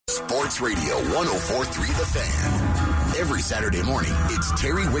Sports Radio 104.3 The Fan. Every Saturday morning, it's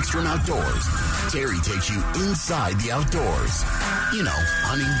Terry Wickstrom Outdoors. Terry takes you inside the outdoors. You know,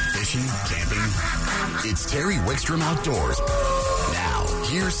 hunting, fishing, camping. It's Terry Wickstrom Outdoors. Now,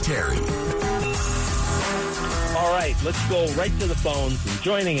 here's Terry. All right, let's go right to the phones. And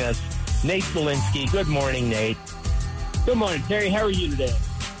joining us, Nate Zielinski. Good morning, Nate. Good morning, Terry. How are you today?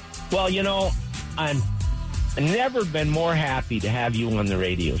 Well, you know, I've never been more happy to have you on the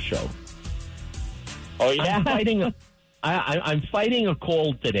radio show. Oh, yeah? I'm fighting a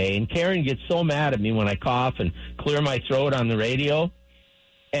cold today, and Karen gets so mad at me when I cough and clear my throat on the radio,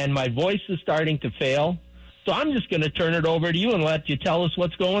 and my voice is starting to fail. So I'm just going to turn it over to you and let you tell us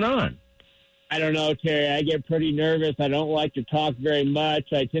what's going on. I don't know, Terry. I get pretty nervous. I don't like to talk very much.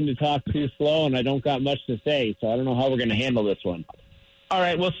 I tend to talk too slow, and I don't got much to say, so I don't know how we're going to handle this one. All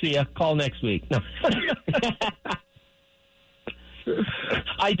right, we'll see you. Call next week. No.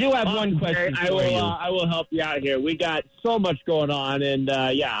 I do have one question for you. I will help you out here. We got so much going on, and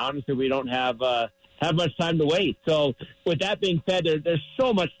honestly, we don't have much time to wait. So, with that being said, there's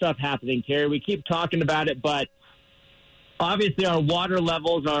so much stuff happening, Terry. We keep talking about it, but obviously our water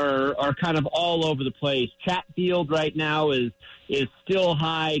levels are kind of all over the place. Chatfield right now is still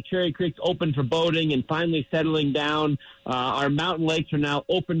high. Cherry Creek's open for boating and finally settling down. Our mountain lakes are now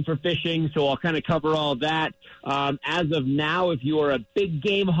open for fishing, so I'll kind of cover all of that. As of now, if you are a big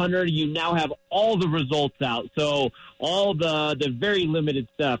game hunter, you now have all the results out. So all the very limited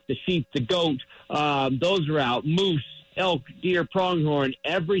stuff, the sheep, the goat, those are out. Moose, elk, deer, pronghorn,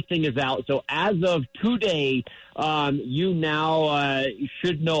 everything is out. So as of today, you now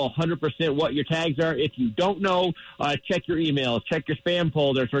should know 100% what your tags are. If you don't know, check your emails, check your spam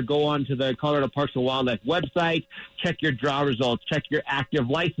folders, or go on to the Colorado Parks and Wildlife website, check your draw results, check your active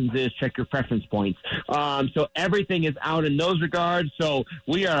licenses, check your preference points. So everything is out in those regards. So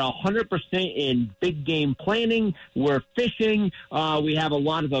we are 100% in big game planning. We're fishing. We have a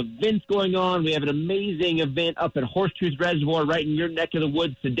lot of events going on. We have an amazing event up at Horsetooth Reservoir right in your neck of the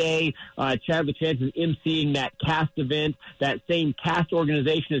woods today. Chad LaChance is emceeing that cast event. That same cast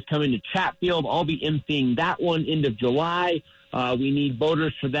organization is coming to Chatfield. I'll be emceeing that one end of July. We need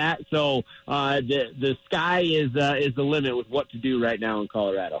boaters for that. So the sky is the limit with what to do right now in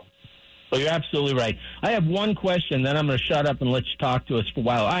Colorado. Well, you're absolutely right. I have one question, then I'm going to shut up and let you talk to us for a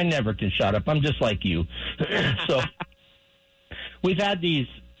while. I never can shut up. I'm just like you. So we've had these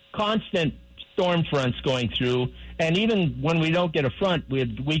constant storm fronts going through, and even when we don't get a front,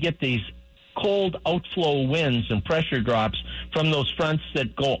 we get these cold outflow winds and pressure drops from those fronts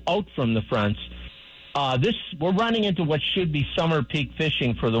that go out from the fronts. We're running into what should be summer peak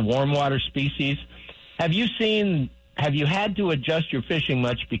fishing for the warm water species. Have you had to adjust your fishing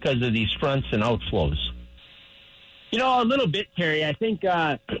much because of these fronts and outflows? You know, a little bit, Terry. I think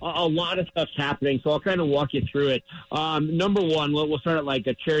a lot of stuff's happening, so I'll kind of walk you through it. Number one, we'll start at like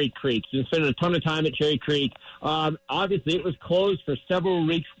a Cherry Creek. So we spent a ton of time at Cherry Creek. Obviously, it was closed for several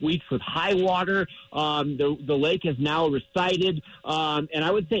weeks with high water. The lake has now receded, and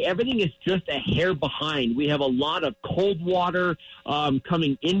I would say everything is just a hair behind. We have a lot of cold water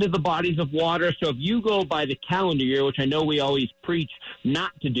coming into the bodies of water. So if you go by the calendar year, which I know we always preach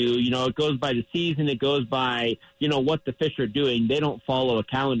not to do, you know, it goes by the season, it goes by, you know, what the fish are doing. They don't follow a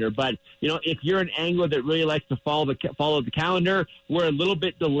calendar. But, you know, if you're an angler that really likes to follow the calendar, we're a little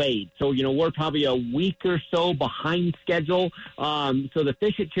bit delayed. So, you know, we're probably a week or so behind schedule. So the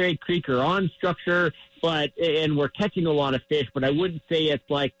fish at Cherry Creek are on structure, and we're catching a lot of fish, but I wouldn't say it's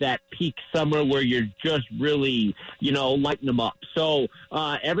like that peak summer where you're just really, you know, lighting them up. So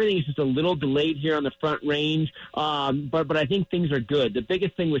everything is just a little delayed here on the front range, but I think things are good. The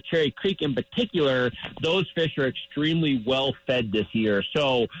biggest thing with Cherry Creek in particular, those fish are extremely well fed this year.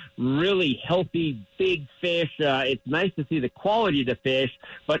 So really healthy, big fish. It's nice to see the quality of the fish,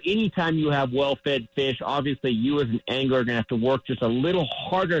 but anytime you have well-fed fish, obviously you as an angler are going to have to work just a little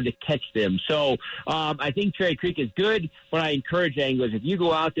harder to catch them. So I think Cherry Creek is good, but I encourage anglers, if you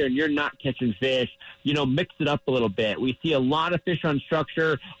go out there and you're not catching fish, you know, mix it up a little bit. We see a lot of fish on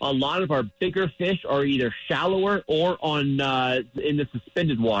structure. A lot of our bigger fish are either shallower or in the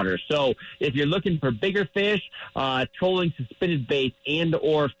suspended water. So if you're looking for bigger fish, trolling suspended baits and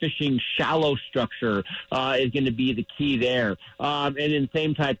or fishing shallow structure is going to be the key there. And then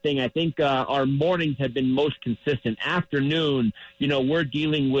same type thing, I think our mornings have been most consistent. Afternoon, you know, we're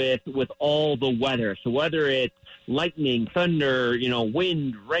dealing with all the weather. So whether it's lightning, thunder, you know,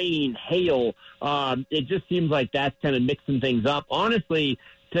 wind, rain, hail, it just seems like that's kind of mixing things up. Honestly,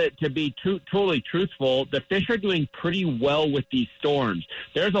 to be totally truthful, the fish are doing pretty well with these storms.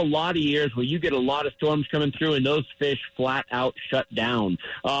 There's a lot of years where you get a lot of storms coming through and those fish flat out shut down.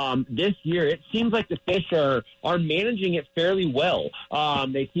 This year, it seems like the fish are managing it fairly well.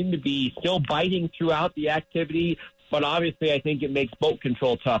 They seem to be still biting throughout the activity. But obviously, I think it makes boat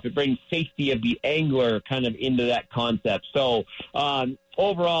control tough. It brings safety of the angler kind of into that concept. So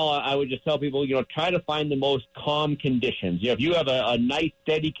overall, I would just tell people, try to find the most calm conditions. If you have a nice,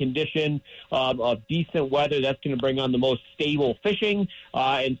 steady condition of decent weather, that's going to bring on the most stable fishing.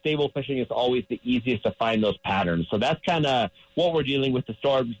 And stable fishing is always the easiest to find those patterns. So that's kind of what we're dealing with the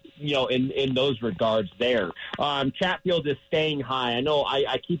storms, in those regards there. Chatfield is staying high. I know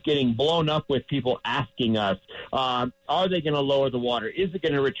I keep getting blown up with people asking us, are they going to lower the water? Is it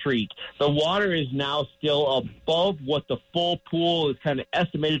going to retreat? The water is now still above what the full pool is kind of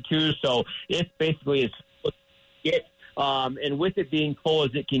estimated to, so it's basically as full as it can get, and with it being full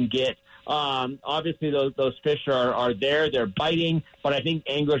as it can get, obviously those fish are there, they're biting, but I think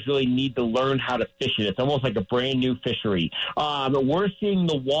anglers really need to learn how to fish it. It's almost like a brand new fishery. We're seeing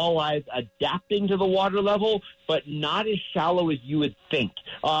the walleyes adapting to the water level, but not as shallow as you would think.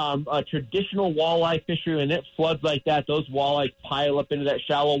 A traditional walleye fishery, when it floods like that, those walleyes pile up into that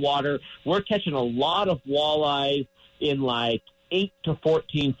shallow water. We're catching a lot of walleyes in like 8 to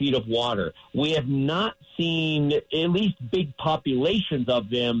 14 feet of water. We have not seen at least big populations of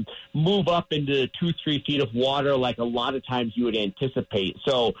them move up into 2-3 feet of water like a lot of times you would anticipate.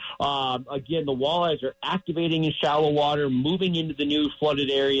 So, again, the walleyes are activating in shallow water, moving into the new flooded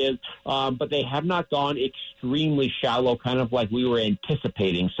areas, but they have not gone extremely shallow, kind of like we were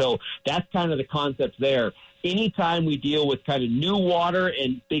anticipating. So that's kind of the concept there. Anytime we deal with kind of new water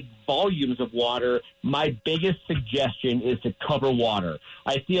and big volumes of water, my biggest suggestion is to cover water.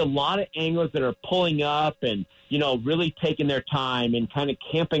 I see a lot of anglers that are pulling up and, really taking their time and kind of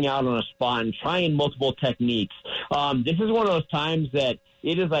camping out on a spot and trying multiple techniques. This is one of those times that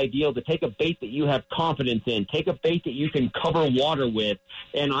it is ideal to take a bait that you have confidence in, take a bait that you can cover water with,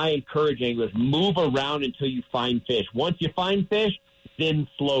 and I encourage anglers, move around until you find fish. Once you find fish, then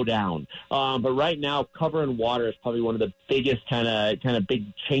slow down. But right now, covering water is probably one of the biggest kind of big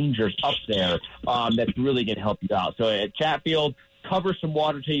changers up there that's really going to help you out. So at Chatfield, cover some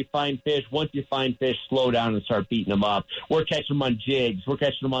water till you find fish. Once you find fish, slow down and start beating them up. We're catching them on jigs. We're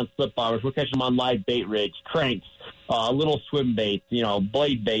catching them on slip bobbers. We're catching them on live bait rigs, cranks, little swim baits,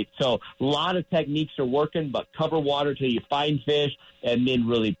 blade baits. So a lot of techniques are working, but cover water till you find fish and then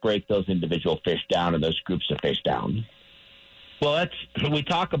really break those individual fish down and those groups of fish down. Well, we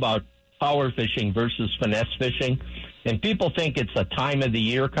talk about power fishing versus finesse fishing, and people think it's a time of the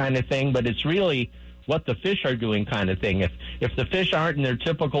year kind of thing, but it's really what the fish are doing kind of thing. If the fish aren't in their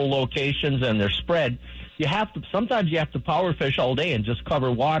typical locations and they're spread, sometimes you have to power fish all day and just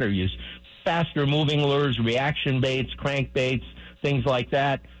cover water. Use faster moving lures, reaction baits, crank baits, things like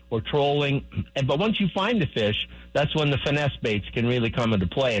that, or trolling. But once you find the fish, that's when the finesse baits can really come into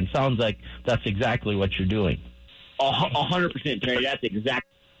play, and sounds like that's exactly what you're doing. 100%, Terry. That's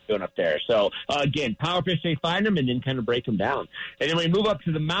exactly what we're doing up there. So, again, power fish, they find them and then kind of break them down. And then when we move up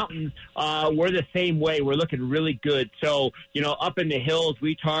to the mountains, we're the same way. We're looking really good. So, up in the hills,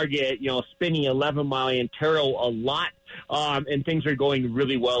 we target, spinny 11-mile Antero a lot. And things are going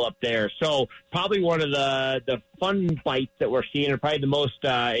really well up there. So probably one of the fun bites that we're seeing, or probably the most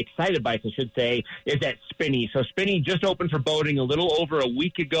excited bites, I should say, is that Spinny. So Spinny just opened for boating a little over a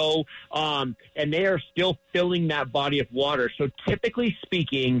week ago, and they are still filling that body of water. So typically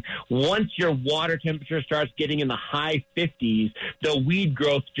speaking, once your water temperature starts getting in the high 50s, the weed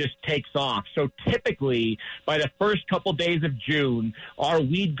growth just takes off. So typically, by the first couple days of June, our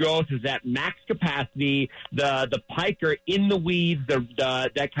weed growth is at max capacity. The pike are in the weeds.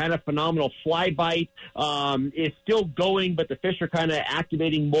 That kind of phenomenal fly bite is still going, but the fish are kind of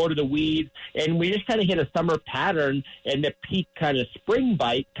activating more to the weeds. And we just kind of hit a summer pattern, and the peak kind of spring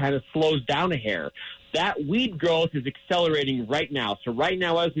bite kind of slows down a hair. That weed growth is accelerating right now. So right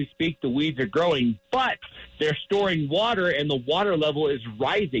now, as we speak, the weeds are growing, but they're storing water, and the water level is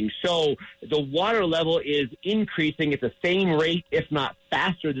rising. So the water level is increasing at the same rate, if not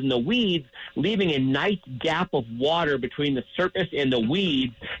faster than the weeds, leaving a nice gap of water between the surface and the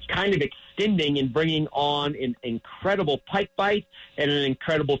weeds, kind of extending and bringing on an incredible pike bite and an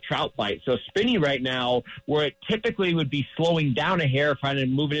incredible trout bite. So Spinny right now, where it typically would be slowing down a hair, kind of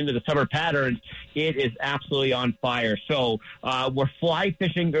moving into the summer patterns, it is absolutely on fire. So we're fly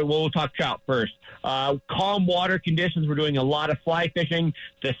fishing. We'll talk trout first. Calm water conditions, we're doing a lot of fly fishing.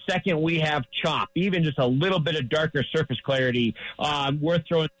 The second we have chop, even just a little bit of darker surface clarity, we're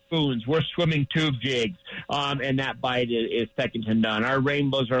throwing spoons, we're swimming tube jigs. and that bite is second to none. Our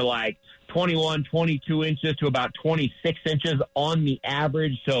rainbows are like 21, 22 inches to about 26 inches on the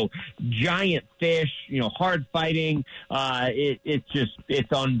average. So giant fish, hard fighting.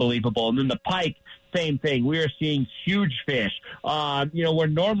 It's unbelievable. And then the pike, same thing. We are seeing huge fish. Where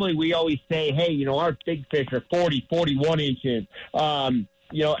normally we always say, hey, our big fish are 40, 41 inches.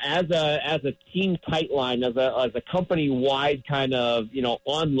 As a team tight line, as a company wide kind of,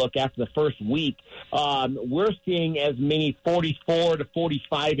 on look after the first week, we're seeing as many 44 to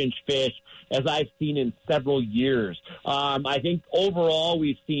 45 inch fish as I've seen in several years. I think overall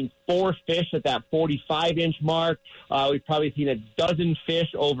we've seen 4 fish at that 45 inch mark. We've probably seen a dozen fish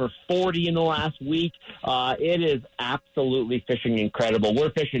over 40 in the last week. It is absolutely fishing incredible.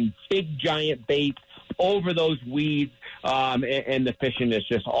 We're fishing big giant baits over those weeds, and the fishing is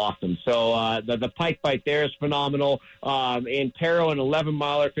just awesome. So the pike bite there is phenomenal. Antero and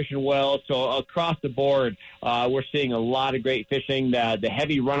 11-miler fishing well. So across the board, we're seeing a lot of great fishing. The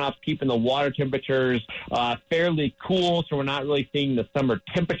heavy runoffs keeping the water temperatures fairly cool, so we're not really seeing the summer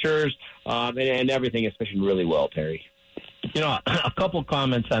temperatures, and everything is fishing really well, Terry. A couple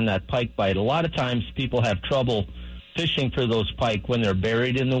comments on that pike bite. A lot of times people have trouble fishing for those pike when they're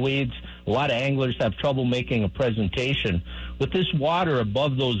buried in the weeds. A lot of anglers have trouble making a presentation. With this water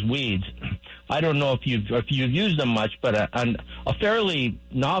above those weeds, I don't know if you've used them much, but a fairly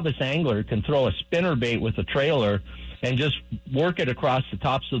novice angler can throw a spinnerbait with a trailer and just work it across the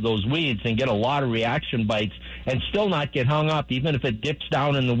tops of those weeds and get a lot of reaction bites and still not get hung up, even if it dips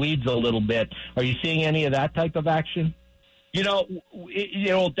down in the weeds a little bit. Are you seeing any of that type of action?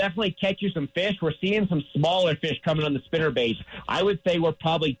 It'll definitely catch you some fish. We're seeing some smaller fish coming on the spinnerbaits. I would say we're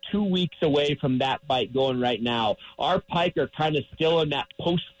probably 2 weeks away from that bite going right now. Our pike are kind of still in that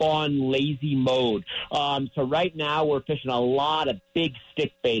post-spawn lazy mode. So right now we're fishing a lot of big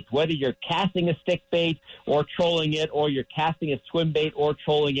stick baits. Whether you're casting a stick bait or trolling it, or you're casting a swim bait or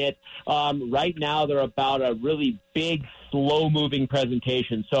trolling it, right now they're about a really big, slow-moving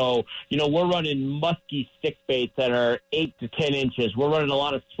presentation. So, we're running musky stick baits that are 8 to 10 inches. We're running a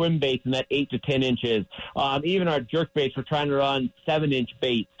lot of swim baits in that 8 to 10 inches. Even our jerk baits, we're trying to run 7-inch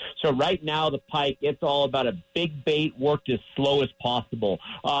baits. So right now, the pike, it's all about a big bait worked as slow as possible.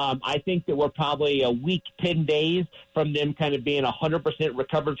 I think that we're probably a week, 10 days from them kind of being 100%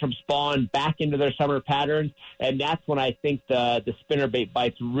 recovered from spawn back into their summer patterns, and that's when I think the spinnerbait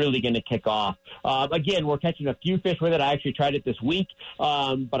bite's really going to kick off. Again, we're catching a few fish with it. I actually tried it this week,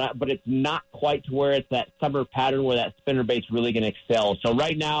 but it's not quite to where it's that summer pattern where that spinnerbait's really going to excel. So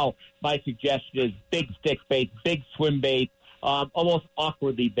right now, my suggestion is big stick baits, big swim baits, almost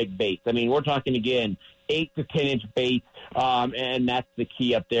awkwardly big baits. I mean, we're talking, again, 8 to 10-inch baits, and that's the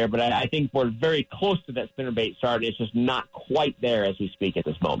key up there. But I think we're very close to that spinnerbait start. It's just not quite there as we speak at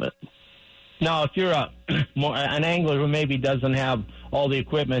this moment. Now, if you're an angler who maybe doesn't have all the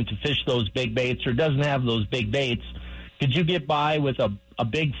equipment to fish those big baits or doesn't have those big baits, could you get by with a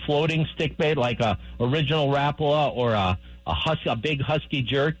big floating stick bait like a original Rapala or a big husky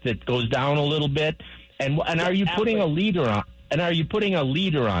jerk that goes down a little bit? And are you putting a leader on? And are you putting a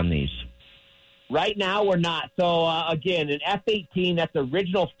leader on these? Right now, we're not. So, again, an F-18, that's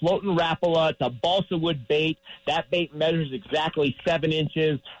original floating Rapala. It's a balsa wood bait. That bait measures exactly 7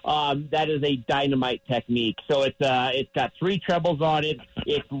 inches. That is a dynamite technique. So it's got 3 trebles on it.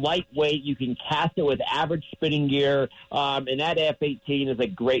 It's lightweight. You can cast it with average spinning gear. And that F-18 is a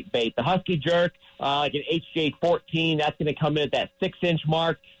great bait. The Husky Jerk, like an HJ-14, that's going to come in at that 6-inch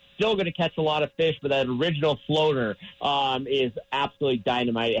mark. Still going to catch a lot of fish, but that original floater is absolutely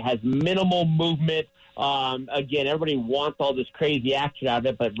dynamite. It has minimal movement. Again, everybody wants all this crazy action out of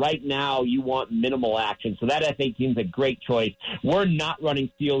it, but right now you want minimal action. So that F-18 is a great choice. We're not running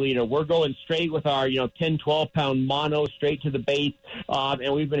steel leader. We're going straight with our 10, 12-pound mono straight to the base,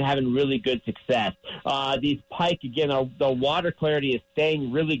 and we've been having really good success. These pike, again, the water clarity is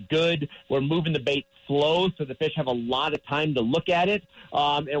staying really good. We're moving the bait slow so the fish have a lot of time to look at it,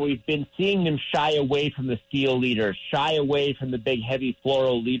 and we've been seeing them shy away from the steel leaders, shy away from the big heavy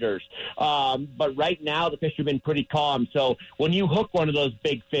fluoro leaders. But right now the fish have been pretty calm. So when you hook one of those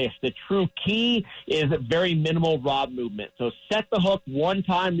big fish, the true key is very minimal rod movement. So set the hook one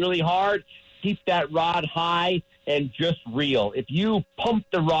time really hard, keep that rod high, and just reel. If you pump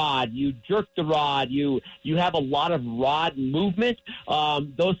the rod, you jerk the rod, you have a lot of rod movement,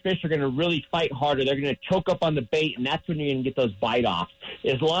 those fish are going to really fight harder. They're going to choke up on the bait, and that's when you're going to get those bite-offs.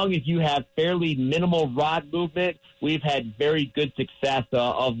 As long as you have fairly minimal rod movement, we've had very good success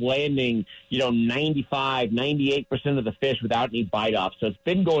of landing, 95, 98% of the fish without any bite-offs. So it's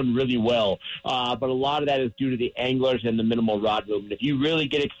been going really well. But a lot of that is due to the anglers and the minimal rod movement. If you really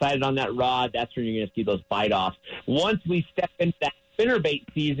get excited on that rod, that's when you're going to see those bite-offs. Once we step into that spinnerbait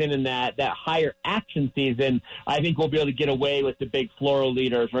season and that higher action season, I think we'll be able to get away with the big fluoro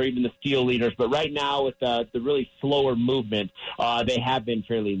leaders or even the steel leaders. But right now, with the really slower movement, they have been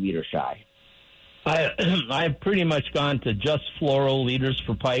fairly leader shy. I've pretty much gone to just fluoro leaders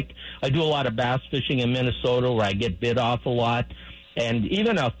for pike. I do a lot of bass fishing in Minnesota where I get bit off a lot. And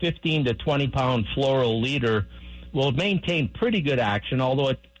even a 15 to 20-pound fluoro leader will maintain pretty good action, although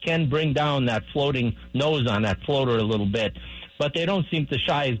it can bring down that floating nose on that floater a little bit. But they don't seem to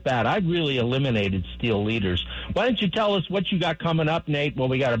shy as bad. I've really eliminated steel leaders. Why don't you tell us what you got coming up, Nate? Well,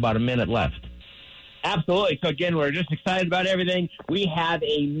 we got about a minute left. Absolutely. So, again, we're just excited about everything. We have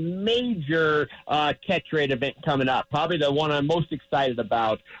a major catch rate event coming up, probably the one I'm most excited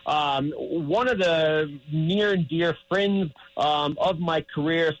about. One of the near and dear friends of my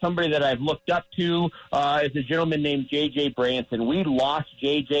career, somebody that I've looked up to, is a gentleman named J.J. Branson. We lost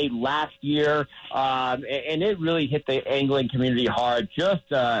J.J. last year, and it really hit the angling community hard. Just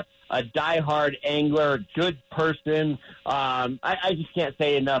a diehard angler, good person. I just can't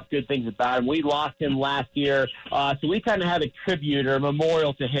say enough good things about him. We lost him last year, so we kind of have a tribute or a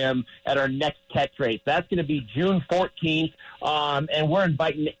memorial to him at our next catch race. That's going to be June 14th, and we're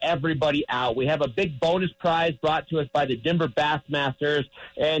inviting everybody out. We have a big bonus prize brought to us by the Denver Bassmasters,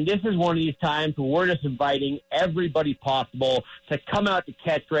 and this is one of these times where we're just inviting everybody possible to come out to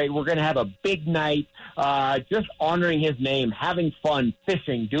catch rate. We're going to have a big night, just honoring his name, having fun,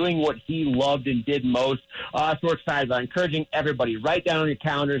 fishing, doing what he loved and did most. So we're excited about it. Encouraging everybody, write down on your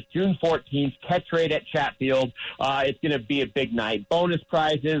calendars, June 14th, catch rate at Chatfield. It's going to be a big night. Bonus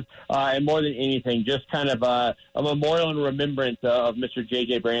prizes, and more than anything, just kind of a memorial and remembrance of Mr.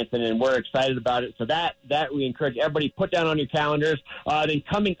 J.J. Branson, and we're excited about it. So that we encourage everybody, put down on your calendars. Then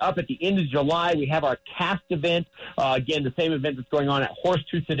coming up at the end of July, we have our cast event. Again, the same event that's going on at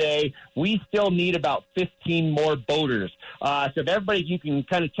Horsetooth today. We still need about 15 more boaters. So if everybody, you can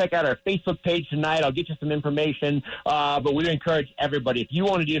kind of check out our Facebook page tonight. I'll get you some information. But we encourage everybody, if you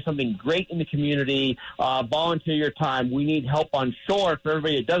want to do something great in the community, volunteer your time. We need help on shore for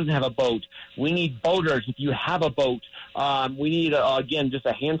everybody that doesn't have a boat. We need boaters if you have a boat. We need, again, just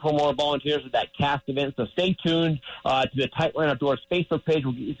a handful more volunteers at that cast event. So stay tuned to the Tightline Outdoors Facebook page.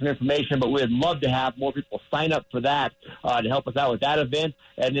 We'll get you some information, but we'd love to have more people sign up for that to help us out with that event.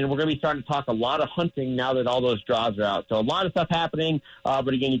 And then we're going to be starting to talk a lot of hunting now that all those draws are out. So a lot of stuff happening.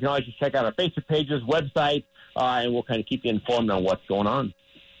 But again, you can always just check out our Facebook pages, website, and we'll kind of keep you informed on what's going on.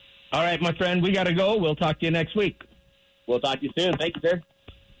 All right, my friend, we got to go. We'll talk to you next week. We'll talk to you soon. Thank you, sir.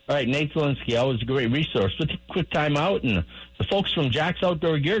 All right, Nate Zielinski, always a great resource. Let's take a quick time out, and the folks from Jack's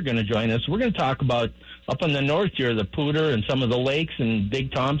Outdoor Gear are going to join us. We're going to talk about up in the north here, the Pooter and some of the lakes and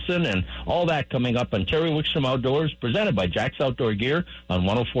Big Thompson and all that coming up on Terry Wickstrom Outdoors, presented by Jack's Outdoor Gear on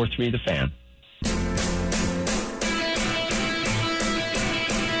 104.3 The Fan.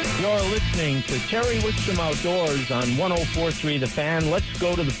 You're listening to Terry Wickstrom Outdoors on 104.3 The Fan. Let's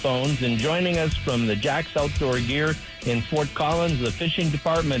go to the phones. And joining us from the Jack's Outdoor Gear in Fort Collins, the fishing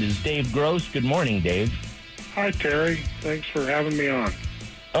department, is Dave Gross. Good morning, Dave. Hi, Terry. Thanks for having me on.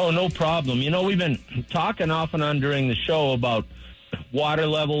 Oh, no problem. You know, we've been talking off and on during the show about water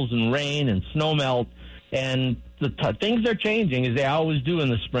levels and rain and snow melt, and things are changing, as they always do in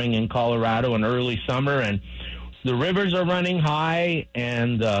the spring in Colorado and early summer, and the rivers are running high,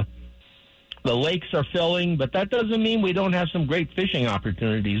 and the lakes are filling, but that doesn't mean we don't have some great fishing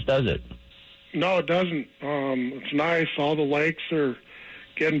opportunities, does it? No, it doesn't. It's nice. All the lakes are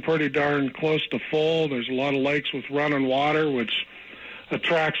getting pretty darn close to full. There's a lot of lakes with running water, which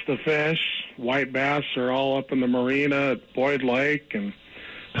attracts the fish. White bass are all up in the marina at Boyd Lake, and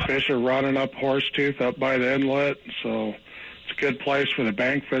fish are running up Horsetooth up by the inlet. So it's a good place for the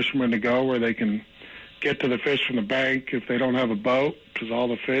bank fishermen to go where they can get to the fish from the bank if they don't have a boat, because all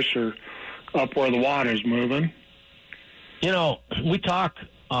the fish are up where the water's moving. You know, we talk,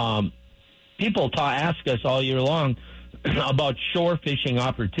 people ask us all year long about shore fishing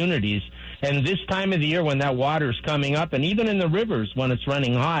opportunities. And this time of the year when that water's coming up, and even in the rivers when it's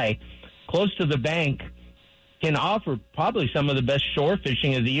running high, close to the bank, can offer probably some of the best shore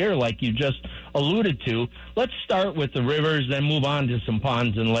fishing of the year, like you just alluded to. Let's start with the rivers, then move on to some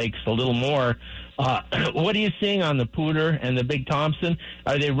ponds and lakes a little more. What are you seeing on the Pooter and the Big Thompson?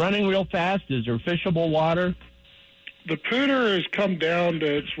 Are they running real fast? Is there fishable water? The Pooter has come down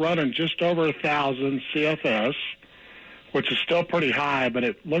to, it's running just over 1,000 CFS, which is still pretty high, but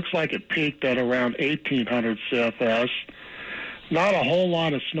it looks like it peaked at around 1,800 CFS. Not a whole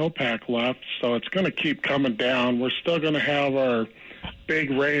lot of snowpack left, so it's going to keep coming down. We're still going to have our big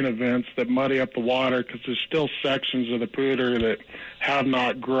rain events that muddy up the water because there's still sections of the Poudre that have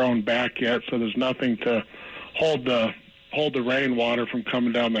not grown back yet, so there's nothing to hold the rainwater from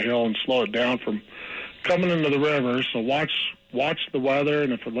coming down the hill and slow it down from coming into the river. So watch the weather,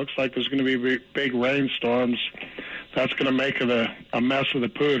 and if it looks like there's going to be big rainstorms, that's going to make it a mess of the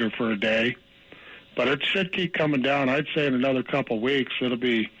Poudre for a day. But it should keep coming down. I'd say in another couple of weeks it'll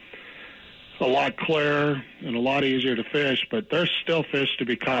be a lot clearer and a lot easier to fish, but there's still fish to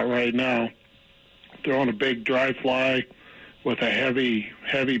be caught right now. Throwing a big dry fly with a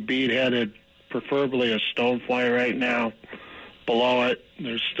heavy bead-headed, preferably a stonefly right now. Below it,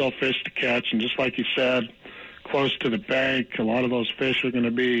 there's still fish to catch, and just like you said, close to the bank, a lot of those fish are going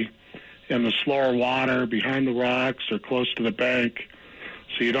to be in the slower water, behind the rocks, or close to the bank,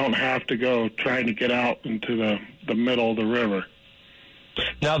 so you don't have to go trying to get out into the middle of the river.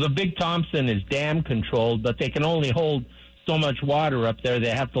 Now, the Big Thompson is dam controlled, but they can only hold so much water up there. They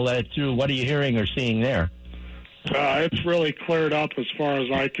have to let it through. What are you hearing or seeing there? It's really cleared up as far as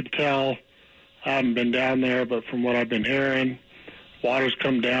I could tell. I haven't been down there, but from what I've been hearing, water's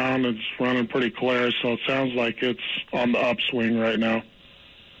come down. It's running pretty clear, so it sounds like it's on the upswing right now.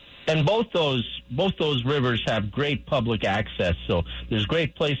 And both those rivers have great public access, so there's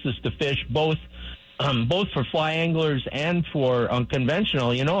great places to fish, both for fly anglers and for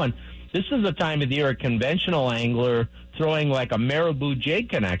conventional, and this is the time of the year a conventional angler throwing like a marabou jig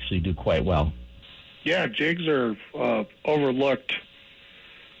can actually do quite well. Yeah, jigs are overlooked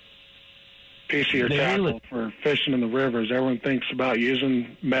piece of your tackle for fishing in the rivers. Everyone thinks about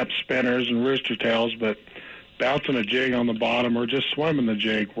using MEP spinners and rooster tails, but bouncing a jig on the bottom or just swimming the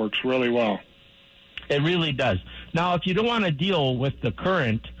jig works really well. It really does. Now, if you don't want to deal with the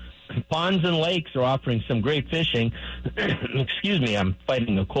current, ponds and lakes are offering some great fishing. Excuse me, I'm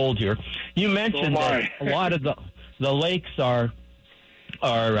fighting a cold here. You mentioned that a lot of the lakes are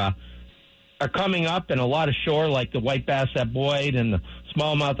coming up, and a lot of shore, like the white bass at Boyd and the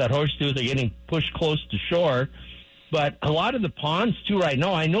smallmouth at Horsetooth, are getting pushed close to shore. But a lot of the ponds, too, right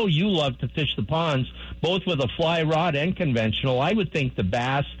now, I know you love to fish the ponds, both with a fly rod and conventional. I would think the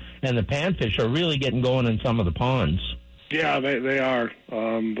bass and the panfish are really getting going in some of the ponds. Yeah, they are. The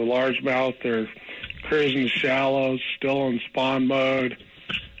largemouth, they're cruising the shallows, still in spawn mode.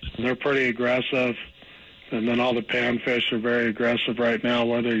 They're pretty aggressive. And then all the panfish are very aggressive right now,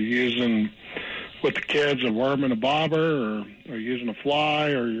 whether you're using, with the kids, a worm and a bobber, or using a fly,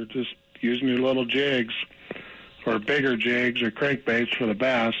 or you're just using your little jigs, or bigger jigs, or crankbaits for the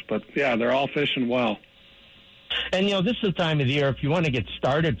bass. But, yeah, they're all fishing well. And, this is the time of the year, if you want to get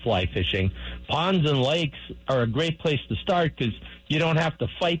started fly fishing, ponds and lakes are a great place to start because you don't have to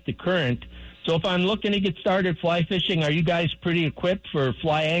fight the current. So if I'm looking to get started fly fishing, are you guys pretty equipped for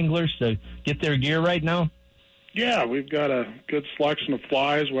fly anglers to get their gear right now? Yeah, we've got a good selection of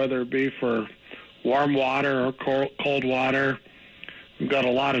flies, whether it be for warm water or cold water. We've got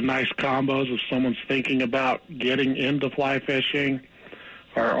a lot of nice combos if someone's thinking about getting into fly fishing.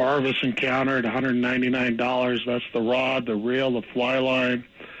 Our Orvis Encounter at $199. That's the rod, the reel, the fly line,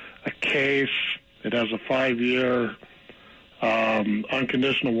 a case. It has a 5-year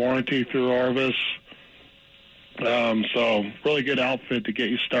unconditional warranty through Orvis. So really good outfit to get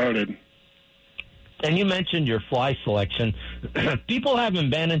you started. And you mentioned your fly selection. People haven't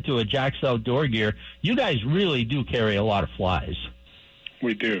been into a Jack's Outdoor Gear. You guys really do carry a lot of flies.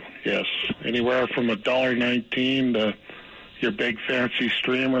 We do, yes. Anywhere from $1.19 to your big fancy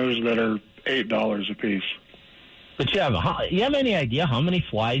streamers that are $8 a piece. But you have any idea how many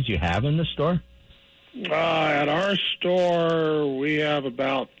flies you have in the store? At our store, we have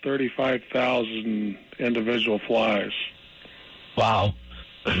about 35,000 individual flies. Wow.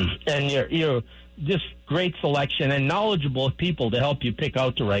 And you're just great selection and knowledgeable people to help you pick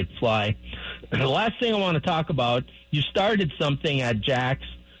out the right fly. The last thing I want to talk about, you started something at Jack's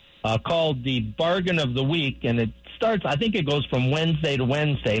called the Bargain of the Week, and it starts, I think it goes from Wednesday to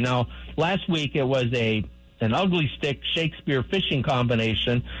Wednesday. Now, last week it was an ugly stick Shakespeare fishing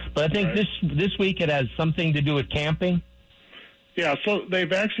combination, but I think this week it has something to do with camping. Yeah, so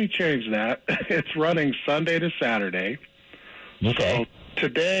they've actually changed that. It's running Sunday to Saturday. Okay. So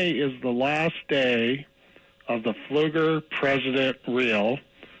today is the last day of the Pfluger President Reel,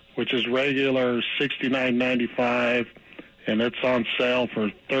 which is regular $69.95, and it's on sale for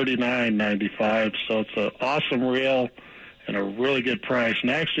 $39.95. So it's an awesome reel and a really good price.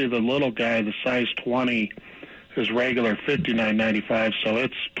 And actually, the little guy, the size 20, is regular $59.95, so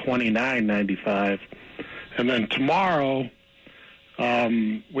it's $29.95. And then tomorrow,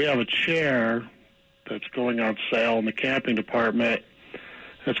 we have a chair that's going on sale in the camping department,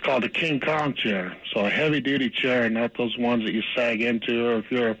 It's called a King Kong chair. So a heavy-duty chair, not those ones that you sag into, or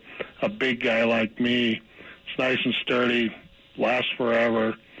if you're a big guy like me, it's nice and sturdy, lasts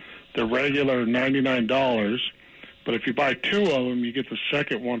forever. They're regular $99, but if you buy 2 of them, you get the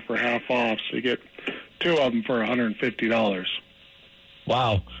second one for half off. So you get 2 of them for $150.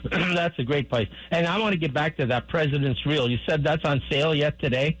 Wow, that's a great price. And I want to get back to that President's Reel. You said that's on sale yet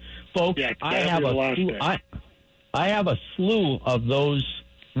today? Folks, Yeah, I have a slew of those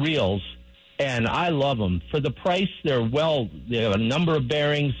reels, and I love them. For the price, they have a number of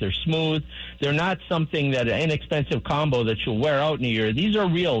bearings, they're smooth. They're not something that an inexpensive combo that you'll wear out in a year. These are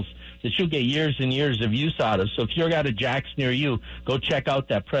reels that you'll get years and years of use out of. So if you've got a Jack's near you, go check out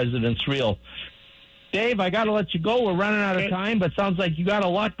that President's Reel. Dave, I got to let you go. We're running out of time, but sounds like you got a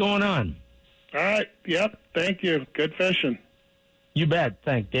lot going on. All right. Yep. Thank you. Good fishing. You bet.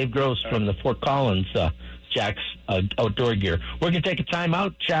 Thank Dave Gross from the Fort Collins Jack's Outdoor Gear. We're going to take a time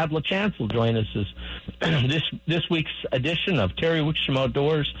out. Chad LaChance will join us as this week's edition of Terry Wickstrom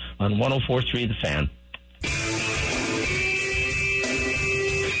Outdoors on 104.3 The Fan.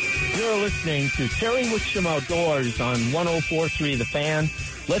 You're listening to Terry Wickstrom Outdoors on 104.3 The Fan.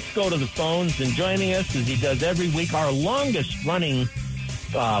 Let's go to the phones, and joining us, as he does every week, our longest-running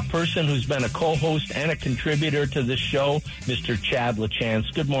person who's been a co-host and a contributor to this show, Mr. Chad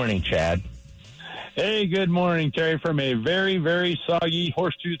LaChance. Good morning, Chad. Hey, good morning, Terry, from a very, very soggy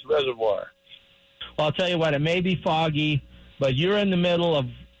Horsetooth Reservoir. Well, I'll tell you what, it may be foggy, but you're in the middle of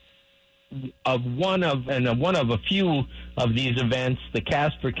one of a few of these events, the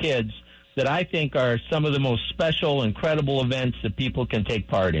Cast for Kids, that I think are some of the most special, incredible events that people can take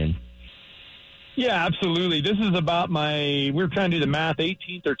part in. Yeah, absolutely. This is about we're trying to do the math,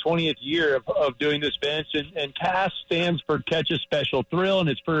 18th or 20th year of doing this event, and CAST stands for Catch a Special Thrill, and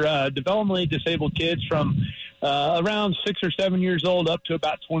it's for developmentally disabled kids from around 6 or 7 years old up to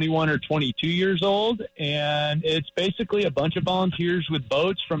about 21 or 22 years old, and it's basically a bunch of volunteers with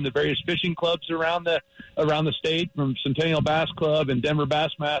boats from the various fishing clubs around the state, from Centennial Bass Club and Denver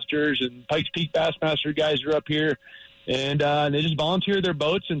Bassmasters and Pikes Peak Bassmaster guys are up here. And they just volunteer their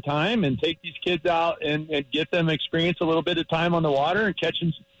boats and time and take these kids out and get them experience a little bit of time on the water and catch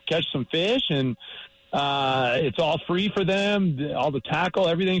some fish. And it's all free for them. All the tackle,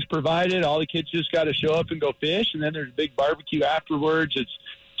 everything's provided. All the kids just got to show up and go fish. And then there's a big barbecue afterwards. It's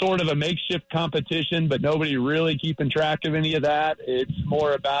sort of a makeshift competition, but nobody really keeping track of any of that. It's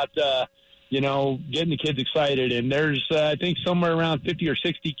more about getting the kids excited. And there's, I think, somewhere around 50 or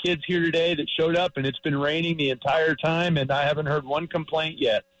 60 kids here today that showed up, and it's been raining the entire time, and I haven't heard one complaint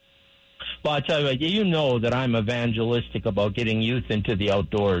yet. Well, I tell you what, you know that I'm evangelistic about getting youth into the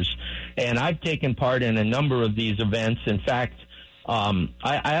outdoors, and I've taken part in a number of these events. In fact, I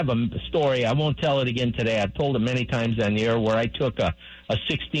have a story. I won't tell it again today. I've told it many times on the air, where I took a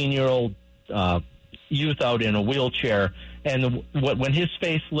 16-year-old youth out in a wheelchair, and when his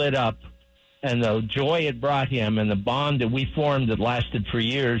face lit up, and the joy it brought him and the bond that we formed that lasted for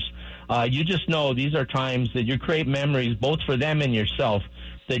years, you just know these are times that you create memories both for them and yourself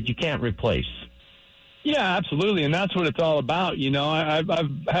that you can't replace. Yeah, absolutely, and that's what it's all about. I've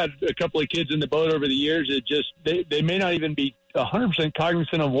had a couple of kids in the boat over the years that just they may not even be 100%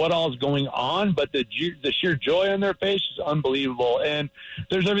 cognizant of what all is going on, but the sheer joy on their face is unbelievable. And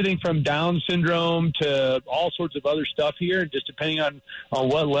there's everything from Down syndrome to all sorts of other stuff here, just depending on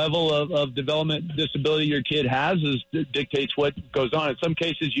what level of development disability your kid has dictates what goes on. In some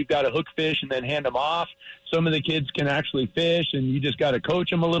cases, you've got to hook fish and then hand them off. Some of the kids can actually fish, and you just got to coach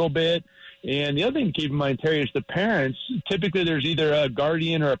them a little bit. And the other thing to keep in mind, Terry, is the parents. Typically, there's either a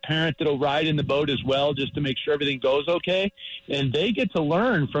guardian or a parent that'll ride in the boat as well, just to make sure everything goes okay. And they get to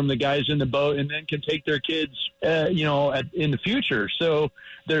learn from the guys in the boat, and then can take their kids, in the future. So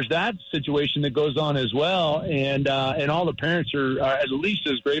there's that situation that goes on as well. And all the parents are at least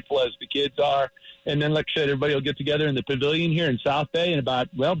as grateful as the kids are. And then, like I said, everybody will get together in the pavilion here in South Bay, and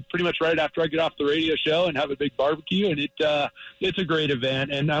pretty much right after I get off the radio show, and have a big barbecue. And it's a great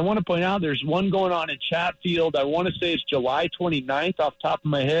event. And I want to point out there's one going on in Chatfield. I want to say it's July 29th off the top of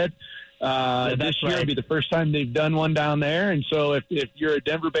my head. This year will be the first time they've done one down there. And so if you're a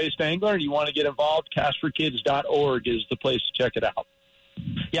Denver-based angler and you want to get involved, castforkids.org is the place to check it out.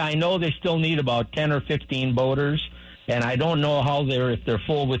 Yeah, I know they still need about 10 or 15 boaters. And I don't know if they're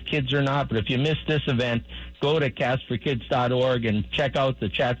full with kids or not, but if you missed this event, go to castforkids.org and check out the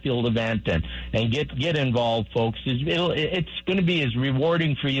Chatfield event and get involved, folks. It's going to be as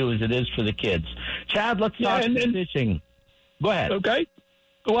rewarding for you as it is for the kids. Chad, let's talk fishing. Go ahead. Okay.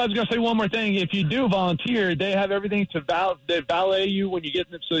 Well, I was going to say one more thing. If you do volunteer, they have everything they valet you when you get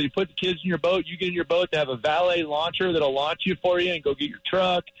them. So you put the kids in your boat, you get in your boat, they have a valet launcher that'll launch you for you and go get your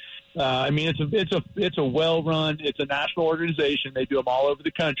truck. It's a well-run, it's a national organization. They do them all over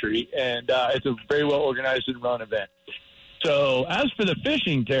the country, and it's a very well-organized and run event. So as for the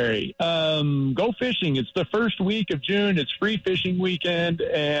fishing, Terry, go fishing. It's the first week of June. It's free fishing weekend,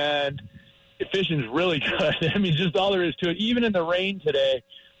 and fishing is really good. I mean, just all there is to it. Even in the rain today,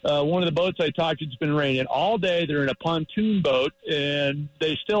 one of the boats I talked to, it's been raining all day. They're in a pontoon boat, and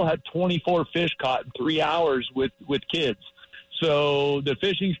they still had 24 fish caught in 3 hours with kids. So the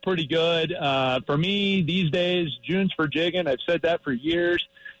fishing's pretty good. For me, these days, June's for jigging. I've said that for years.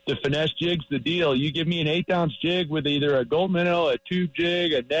 The finesse jig's the deal. You give me an 8-ounce jig with either a gold minnow, a tube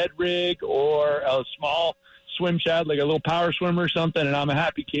jig, a Ned rig, or a small swim shad, like a little power swimmer or something, and I'm a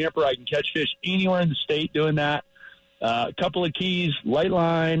happy camper. I can catch fish anywhere in the state doing that. A couple of keys, light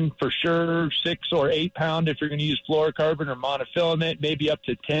line for sure, 6 or 8 pound if you're going to use fluorocarbon or monofilament, maybe up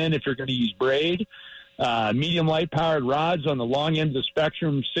to 10 if you're going to use braid. Medium light powered rods on the long end of the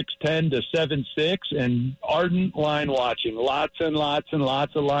spectrum, 610 to 7.6, and ardent line watching, lots and lots and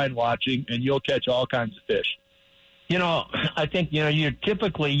lots of line watching, and you'll catch all kinds of fish. I think, you're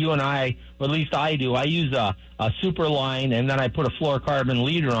typically, you and I, or at least I do, I use a super line, and then I put a fluorocarbon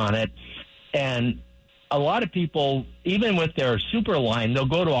leader on it. And a lot of people, even with their super line, they'll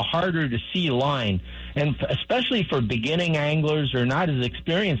go to a harder to see line. And especially for beginning anglers or not as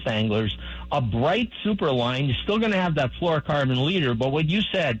experienced anglers, a bright super line, you're still going to have that fluorocarbon leader. But what you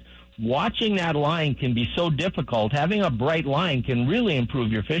said, watching that line can be so difficult. Having a bright line can really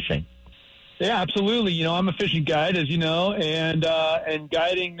improve your fishing. Yeah, absolutely. I'm a fishing guide, as you know, and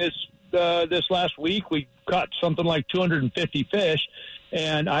guiding this last week, we caught something like 250 fish,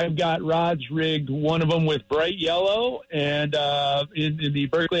 and I've got rods rigged, one of them with bright yellow and in the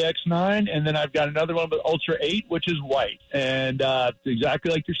Berkeley X9, and then I've got another one with Ultra 8, which is white. And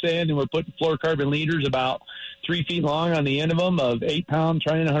exactly like you're saying, and we're putting fluorocarbon leaders about 3 feet long on the end of them of 8 pound,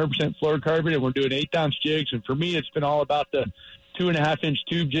 trying 100% fluorocarbon, and we're doing 8-ounce jigs. And for me, it's been all about the 2.5-inch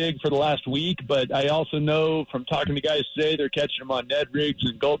tube jig for the last week, but I also know from talking to guys today, they're catching them on Ned rigs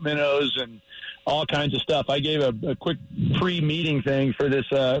and gulp minnows and all kinds of stuff. I gave a quick pre-meeting thing for this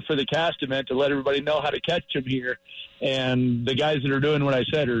for the cast event to let everybody know how to catch them here, and the guys that are doing what I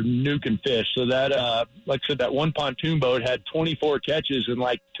said are nuking fish. So that, like I said, that one pontoon boat had 24 catches in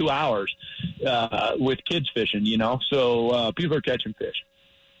like 2 hours with kids fishing. So people are catching fish.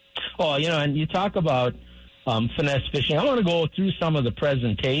 Oh, and you talk about finesse fishing. I want to go through some of the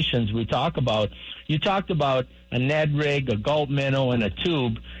presentations we talk about. You talked about a Ned rig, a gulp minnow, and a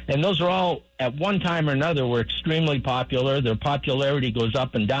tube, and those are all, at one time or another, were extremely popular. Their popularity goes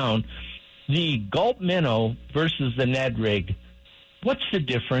up and down. The gulp minnow versus the Ned rig, what's the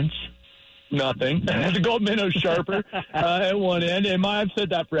difference? Nothing. The gulp minnow's sharper at one end, and I've said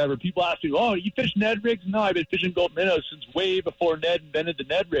that forever. People ask me, "Oh, you fish Ned rigs?" No, I've been fishing gulp minnows since way before Ned invented the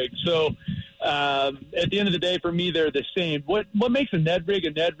Ned rig. So at the end of the day, for me, they're the same. What makes a Ned rig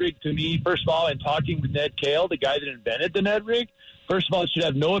to me, first of all, in talking with Ned Kale, the guy that invented the Ned rig, first of all, it should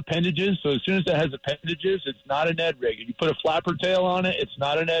have no appendages. So as soon as it has appendages, it's not a Ned rig. If you put a flapper tail on it, it's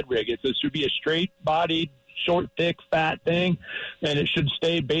not a Ned rig. It should be a straight-bodied, short, thick, fat thing, and it should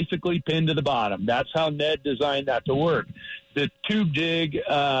stay basically pinned to the bottom. That's how Ned designed that to work. The tube jig,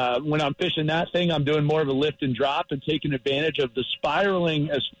 when I'm fishing that thing, I'm doing more of a lift and drop and taking advantage of the spiraling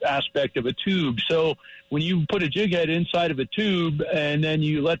aspect of a tube. So when you put a jig head inside of a tube and then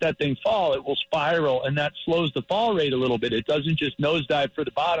you let that thing fall, it will spiral, and that slows the fall rate a little bit. It doesn't just nosedive for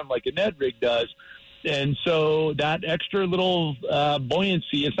the bottom like a Ned rig does. And so that extra little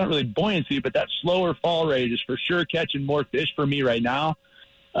buoyancy, it's not really buoyancy, but that slower fall rate is for sure catching more fish for me right now.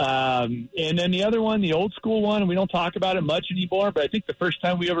 And then the other one, the old school one, and we don't talk about it much anymore, but I think the first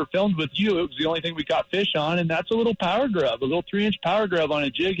time we ever filmed with you, it was the only thing we caught fish on, and that's a little power grub, a little 3-inch power grub on a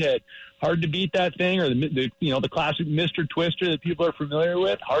jig head. Hard to beat that thing, or the classic Mr. Twister that people are familiar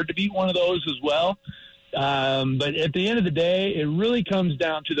with. Hard to beat one of those as well. But at the end of the day, it really comes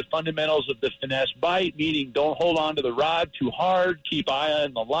down to the fundamentals of the finesse bite, meaning don't hold on to the rod too hard, keep eye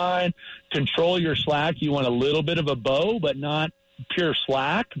on the line, control your slack. You want a little bit of a bow, but not pure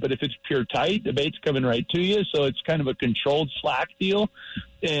slack. But if it's pure tight, the bait's coming right to you. So it's kind of a controlled slack deal.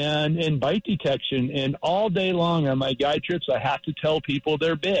 And bite detection. And all day long on my guide trips, I have to tell people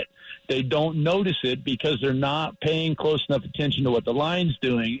their bit. They don't notice it because they're not paying close enough attention to what the line's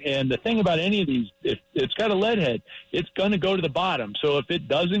doing. And the thing about any of these, if it's got a lead head, it's going to go to the bottom. So if it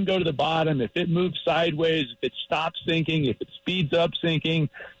doesn't go to the bottom, if it moves sideways, if it stops sinking, if it speeds up sinking,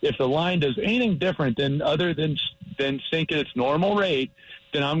 if the line does anything different than other than sink at its normal rate,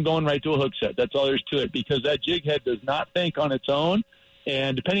 then I'm going right to a hook set. That's all there's to it, because that jig head does not think on its own.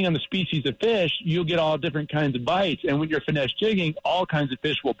 And depending on the species of fish, you'll get all different kinds of bites. And when you're finesse jigging, all kinds of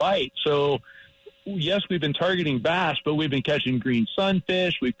fish will bite. So, yes, we've been targeting bass, but we've been catching green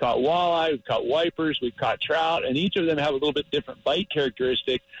sunfish. We've caught walleye. We've caught wipers. We've caught trout. And each of them have a little bit different bite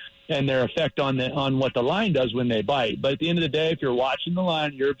characteristic and their effect on what the line does when they bite. But at the end of the day, if you're watching the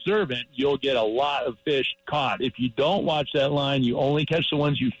line, you're observant, you'll get a lot of fish caught. If you don't watch that line, you only catch the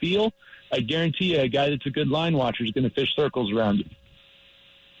ones you feel, I guarantee you a guy that's a good line watcher is going to fish circles around you.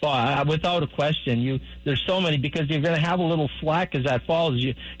 Well, without a question, there's so many, because you're going to have a little slack as that falls.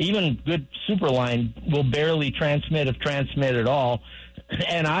 Even good super line will barely transmit, if transmit at all.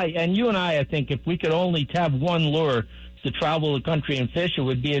 And you and I think if we could only have one lure to travel the country and fish, it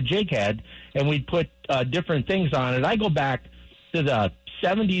would be a jig head, and we'd put different things on it. I go back to the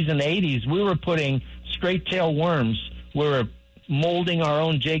 70s and 80s. We were putting straight tail worms. We were molding our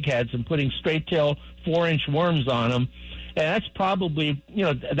own jig heads and putting straight tail 4-inch worms on them. And that's probably,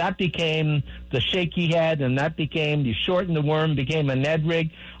 that became the shaky head, and that became, you shorten the worm, became a Ned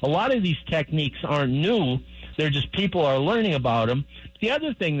rig. A lot of these techniques aren't new. They're just people are learning about them. The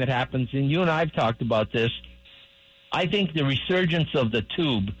other thing that happens, and you and I have talked about this, I think the resurgence of the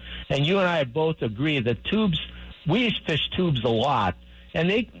tube, and you and I both agree that tubes, we used to fish tubes a lot, and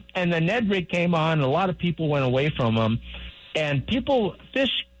the Ned rig came on, and a lot of people went away from them, and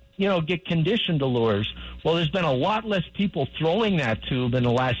fish get conditioned to lures. Well, there's been a lot less people throwing that tube in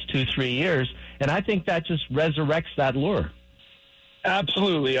the last 2-3 years, and I think that just resurrects that lure.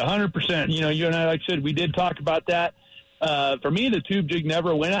 Absolutely, 100%. You and I, like I said, we did talk about that. For me, the tube jig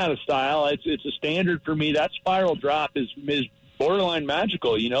never went out of style. It's a standard for me. That spiral drop is borderline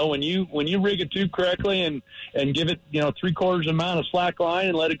magical. When you rig a tube correctly and give it 3/4 amount of slack line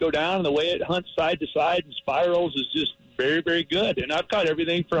and let it go down, and the way it hunts side to side and spirals is just very, very good. And I've caught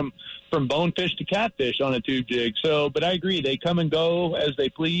everything from bonefish to catfish on a tube jig. But I agree, they come and go as they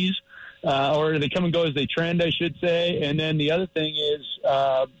please, or they come and go as they trend, I should say. And then the other thing is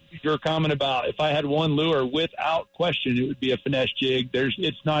your comment about if I had one lure, without question, it would be a finesse jig.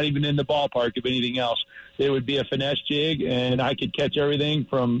 It's not even in the ballpark of anything else. It would be a finesse jig, and I could catch everything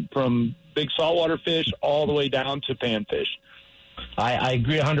from big saltwater fish all the way down to panfish. I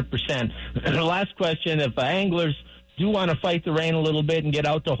agree 100%. The last question, if anglers do want to fight the rain a little bit and get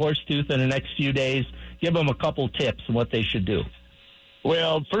out to Horsetooth in the next few days, give them a couple tips on what they should do.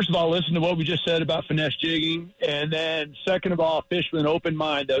 Well, first of all, listen to what we just said about finesse jigging. And then second of all, fish with an open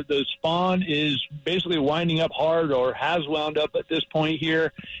mind. The spawn is basically winding up hard, or has wound up at this point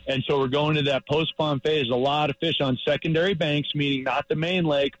here. And so we're going to that post-spawn phase. A lot of fish on secondary banks, meaning not the main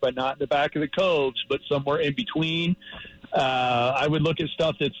lake, but not in the back of the coves, but somewhere in between. I would look at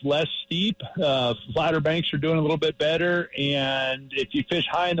stuff that's less steep. Flatter banks are doing a little bit better. And if you fish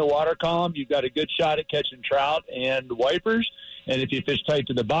high in the water column, you've got a good shot at catching trout and wipers. And if you fish tight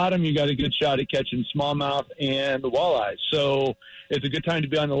to the bottom, you got a good shot at catching smallmouth and the walleyes. So it's a good time to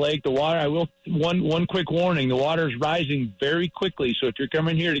be on the lake. The water, one quick warning, the water is rising very quickly. So if you're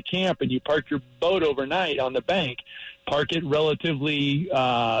coming here to camp and you park your boat overnight on the bank, park it relatively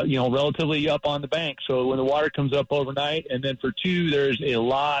up on the bank. So when the water comes up overnight, and then for two, there's a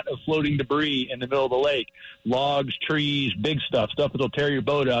lot of floating debris in the middle of the lake, logs, trees, big stuff that'll tear your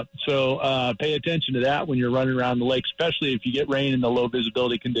boat up. So pay attention to that when you're running around the lake, especially if you get rain in the low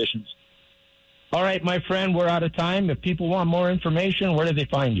visibility conditions. All right, my friend, we're out of time. If people want more information, where do they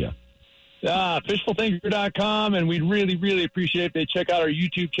find you? Fishfulthinker.com, and we'd really, really appreciate if they check out our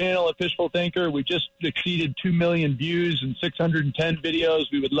YouTube channel at Fishful Thinker. We just exceeded 2 million views and 610 videos.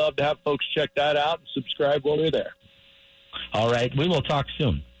 We would love to have folks check that out and subscribe while they're there. All right. We will talk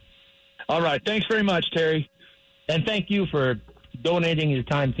soon. All right. Thanks very much, Terry. And thank you for donating your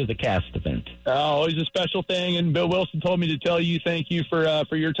time to the cast event. Always a special thing. And Bill Wilson told me to tell you thank you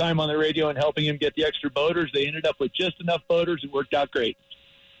for your time on the radio and helping him get the extra boaters. They ended up with just enough boaters. It worked out great.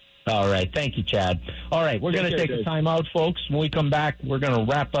 All right. Thank you, Chad. All right. We're going to take a time out, folks. When we come back, we're going to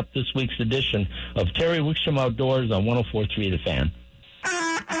wrap up this week's edition of Terry Wickstrom Outdoors on 104.3 The Fan.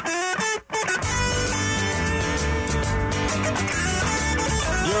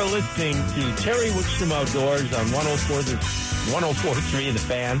 You're listening to Terry Wickstrom Outdoors on 104.3 The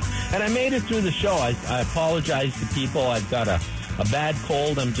Fan. And I made it through the show. I apologize to people. I've got a bad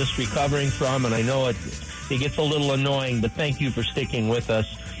cold I'm just recovering from, and I know it gets a little annoying, but thank you for sticking with us.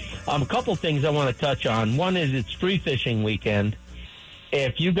 A couple things I want to touch on. One is it's free fishing weekend.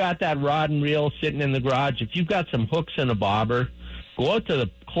 If you got that rod and reel sitting in the garage, if you've got some hooks and a bobber, go out to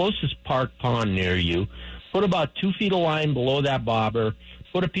the closest park pond near you, put about 2 feet of line below that bobber,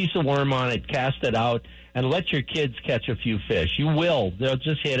 put a piece of worm on it, cast it out, and let your kids catch a few fish. You will. They'll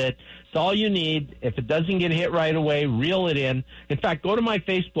just hit it. It's all you need. If it doesn't get hit right away, reel it in. In fact, go to my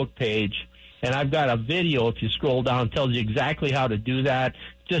Facebook page, and I've got a video, if you scroll down, tells you exactly how to do that.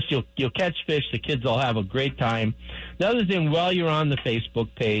 Just you'll catch fish. The kids will have a great time. The other thing, while you're on the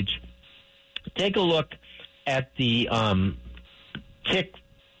Facebook page, take a look at the tick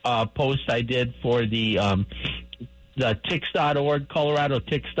post I did for the ticks.org,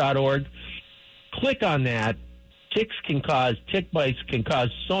 coloradoticks.org. Click on that. Tick bites can cause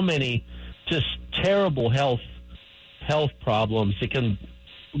so many just terrible health problems. It can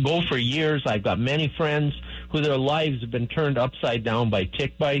go for years. I've got many friends who their lives have been turned upside down by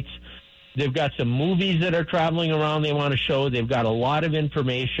tick bites. They've got some movies that are traveling around they want to show. They've got a lot of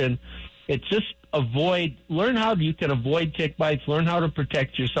information. It's just learn how you can avoid tick bites, learn how to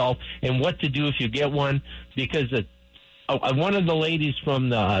protect yourself, and what to do if you get one, because one of the ladies from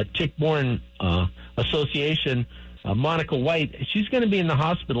the Tick-Borne Association, Monica White, she's going to be in the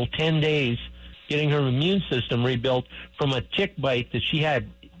hospital 10 days getting her immune system rebuilt from a tick bite that she had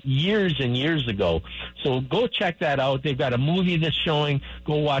years and years ago. So go check that out. They've got a movie that's showing.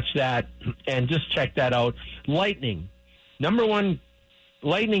 Go watch that and just check that out. Lightning.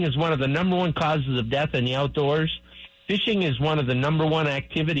 Lightning is one of the number one causes of death in the outdoors. Fishing is one of the number one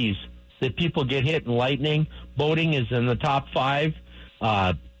activities that people get hit in lightning. Boating is in the top 5.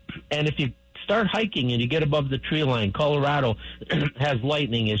 And if you start hiking and you get above the tree line, Colorado has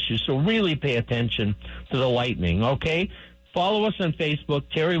lightning issues. So really pay attention to the lightning, okay? Follow us on Facebook,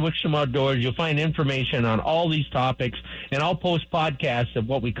 Terry Wickstrom Outdoors. You'll find information on all these topics, and I'll post podcasts of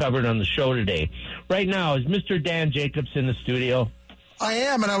what we covered on the show today. Right now, is Mr. Dan Jacobs in the studio? I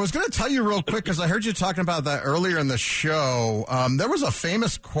am, and I was going to tell you real quick, because I heard you talking about that earlier in the show. There was a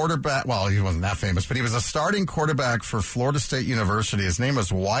famous quarterback. Well, he wasn't that famous, but he was a starting quarterback for Florida State University. His name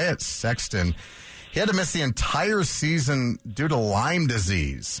was Wyatt Sexton. He had to miss the entire season due to Lyme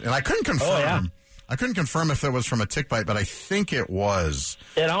disease, and I couldn't confirm. Oh, yeah. I couldn't confirm if it was from a tick bite, but I think it was.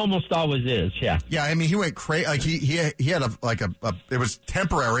 It almost always is, yeah. Yeah, I mean, he went crazy. Like he had it was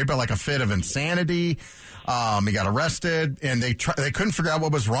temporary, but like a fit of insanity. He got arrested, and they couldn't figure out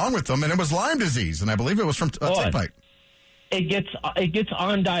what was wrong with him, and it was Lyme disease, and I believe it was from a tick bite. It gets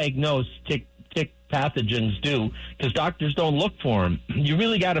undiagnosed. Tick pathogens do, because doctors don't look for them. You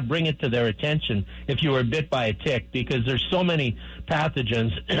really got to bring it to their attention if you were bit by a tick, because there's so many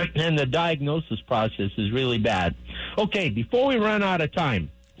pathogens, and the diagnosis process is really bad. Okay, before we run out of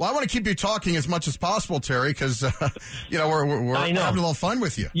time. Well, I want to keep you talking as much as possible, Terry, because we're having a little fun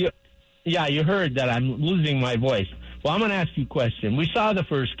with you. Yeah, you heard that I'm losing my voice. Well, I'm going to ask you a question. We saw the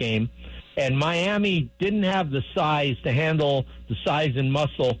first game, and Miami didn't have the size to handle the size and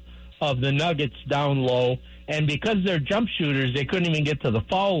muscle of the Nuggets down low, and because they're jump shooters, they couldn't even get to the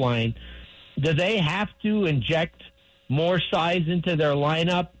foul line. Do they have to inject more size into their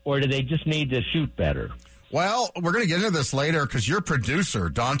lineup, or do they just need to shoot better? Well, we're going to get into this later, because your producer,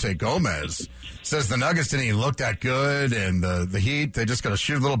 Dante Gomez, says the Nuggets didn't even look that good, and the Heat, they just got to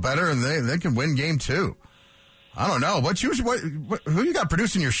shoot a little better, and they can win game 2. I don't know. Who you got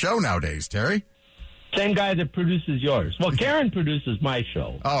producing your show nowadays, Terry? Same guy that produces yours. Well, Karen produces my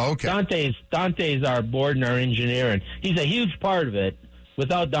show. Oh, okay. Dante's our board and our engineer, and he's a huge part of it.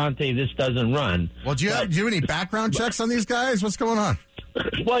 Without Dante, this doesn't run. Well, do you do any background checks on these guys? What's going on?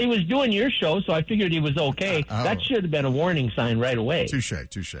 Well, he was doing your show, so I figured he was okay. That should have been a warning sign right away. Touche.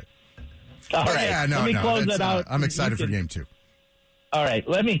 All right. Yeah, let me close it out. I'm excited for game 2. All right.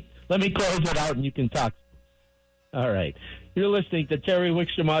 Let me close it out, and you can talk. All right. You're listening to Terry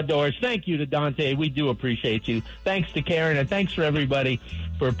Wickstrom Outdoors. Thank you to Dante. We do appreciate you. Thanks to Karen, and thanks for everybody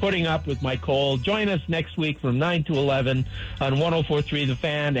for putting up with my cold. Join us next week from 9 to 11 on 104.3 The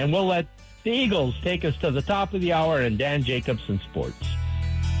Fan, and we'll let the Eagles take us to the top of the hour and Dan Jacobs in sports.